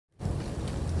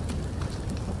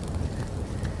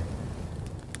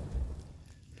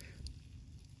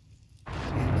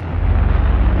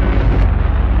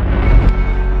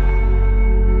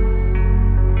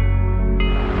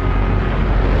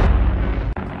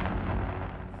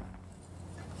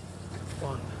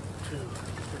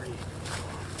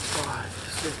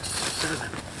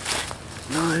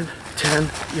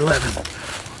11.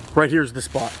 Right here's the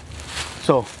spot.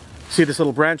 So, see this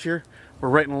little branch here? We're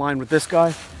right in line with this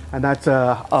guy, and that's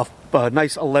a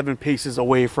nice 11 paces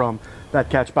away from that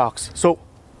catch box. So,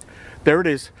 there it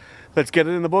is. Let's get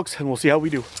it in the books, and we'll see how we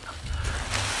do.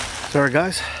 Sorry,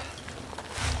 guys.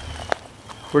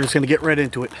 We're just gonna get right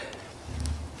into it.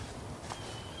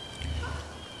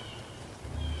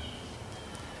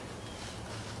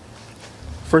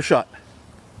 First shot.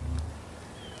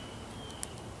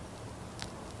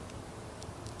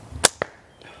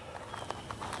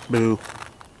 Boo.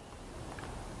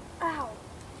 Ow.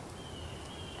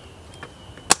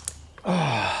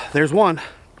 Oh, there's one.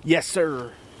 Yes,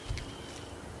 sir.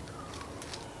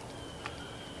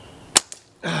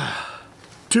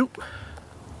 Two.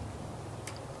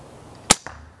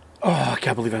 Oh, I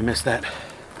can't believe I missed that.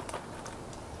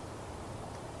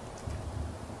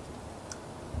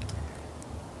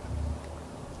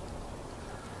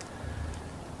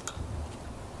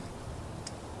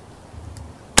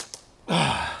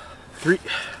 Three,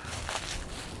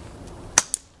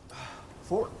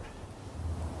 4,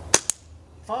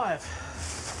 5,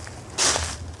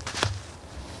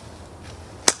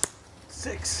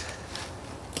 6,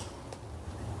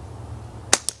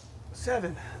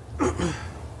 7,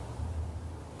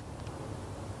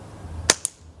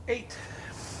 8.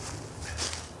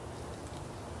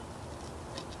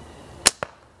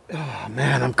 Oh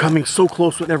man, I'm coming so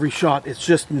close with every shot. It's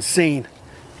just insane.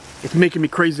 It's making me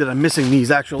crazy that I'm missing these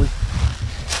actually.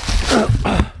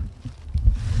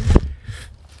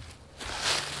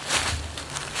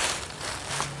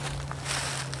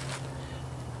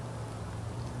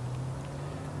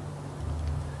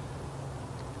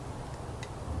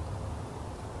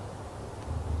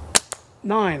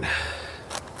 9.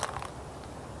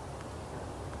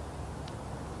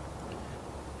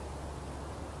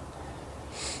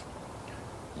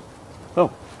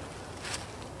 Oh,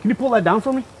 can you pull that down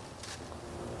for me?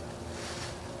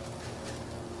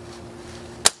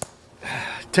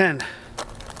 10.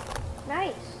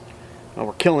 Nice. Oh,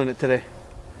 we're killing it today.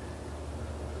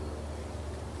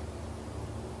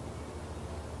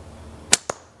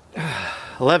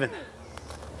 11.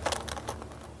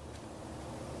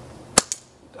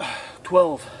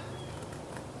 12.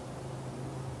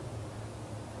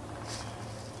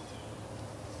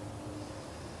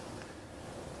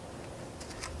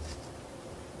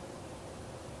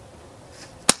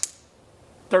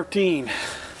 13.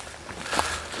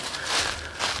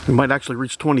 We might actually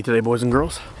reach 20 today, boys and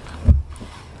girls.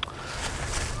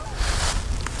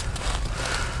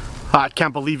 I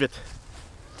can't believe it.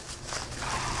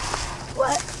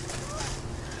 What?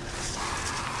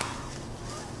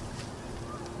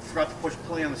 Forgot to push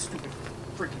play on the stupid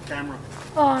freaking camera.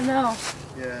 Oh no.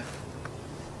 Yeah.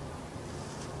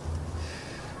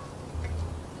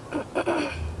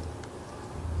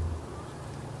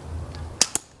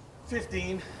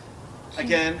 $15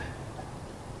 again.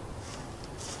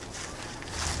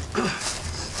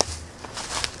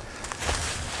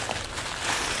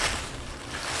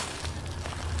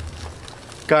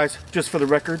 Guys, just for the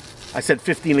record, I said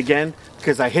 15 again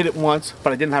because I hit it once,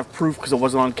 but I didn't have proof because it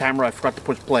wasn't on camera. I forgot to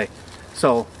push play.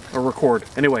 So, or record.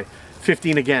 Anyway,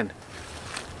 15 again.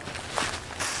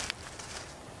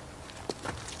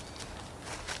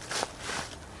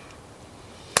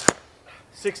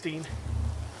 $16.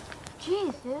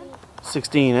 Jeez, dude.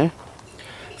 16, eh?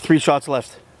 3 shots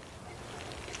left.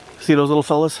 See those little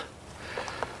fellas?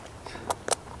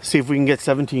 See if we can get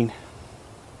 17.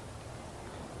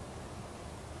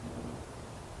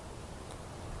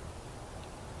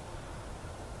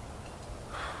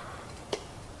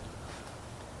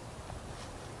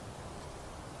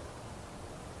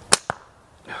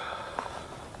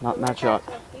 Not in that shot.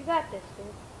 You got this, dude.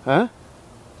 Huh?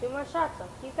 2 more shots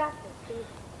left. You got this, dude.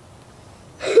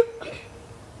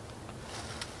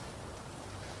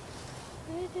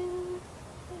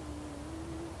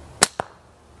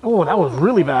 Oh, that was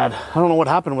really bad. I don't know what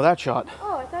happened with that shot.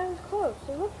 Oh, I thought it was close.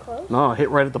 It looked close. No, it hit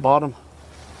right at the bottom.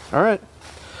 All right.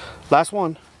 Last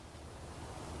one.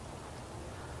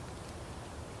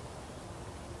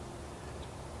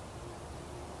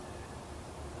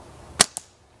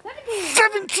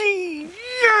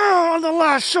 Yeah, on the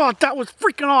last shot. That was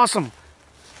freaking awesome.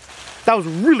 That was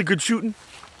really good shooting.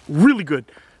 Really good.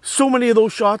 So many of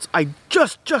those shots, I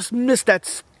just missed that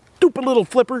stupid little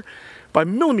flipper by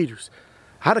millimeters.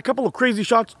 Had a couple of crazy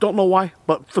shots, don't know why,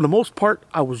 but for the most part,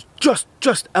 I was just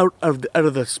out of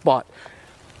the spot.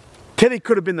 Today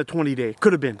could have been the 20 day.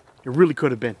 Could have been. It really could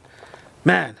have been.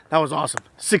 Man, that was awesome.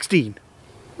 16.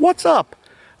 What's up?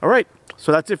 All right,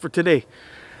 so that's it for today.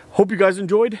 Hope you guys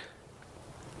enjoyed.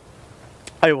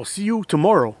 I will see you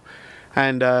tomorrow.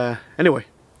 And anyway,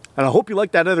 And I hope you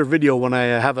like that other video when I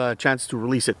have a chance to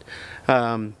release it.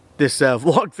 This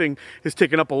vlog thing is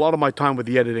taking up a lot of my time with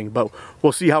the editing, but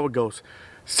we'll see how it goes.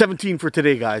 17 for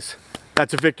today, guys.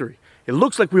 That's a victory. It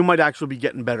looks like we might actually be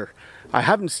getting better. I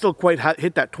haven't still quite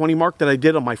hit that 20 mark that I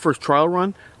did on my first trial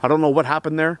run. I don't know what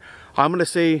happened there. I'm going to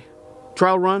say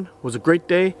trial run was a great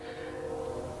day.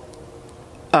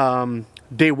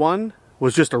 Day one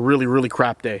was just a really, really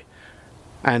crap day.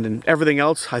 And everything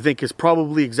else, I think, is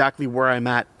probably exactly where I'm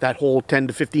at. That whole 10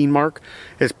 to 15 mark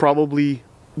is probably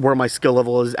where my skill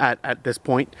level is at this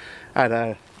point.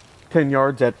 At 10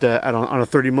 yards on a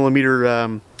 30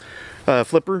 millimeter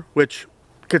flipper, which,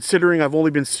 considering I've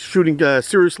only been shooting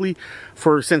seriously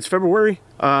since February,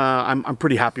 I'm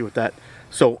pretty happy with that.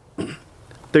 So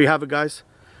there you have it, guys.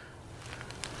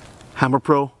 Hammer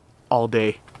Pro all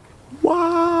day.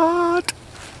 What?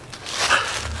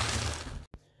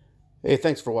 Hey,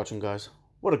 thanks for watching, guys.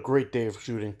 What a great day of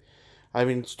shooting. I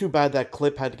mean, it's too bad that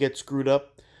clip had to get screwed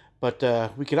up, but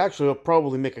we could actually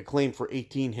probably make a claim for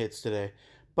 18 hits today.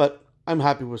 But I'm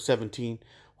happy with 17.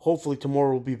 Hopefully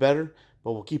tomorrow will be better,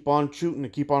 but we'll keep on shooting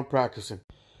and keep on practicing.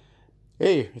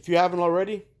 Hey, if you haven't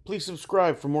already, please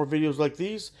subscribe for more videos like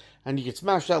these, and you can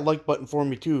smash that like button for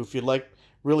me too if you'd like.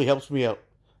 Really helps me out.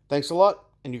 Thanks a lot,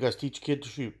 and you guys teach a kid to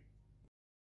shoot.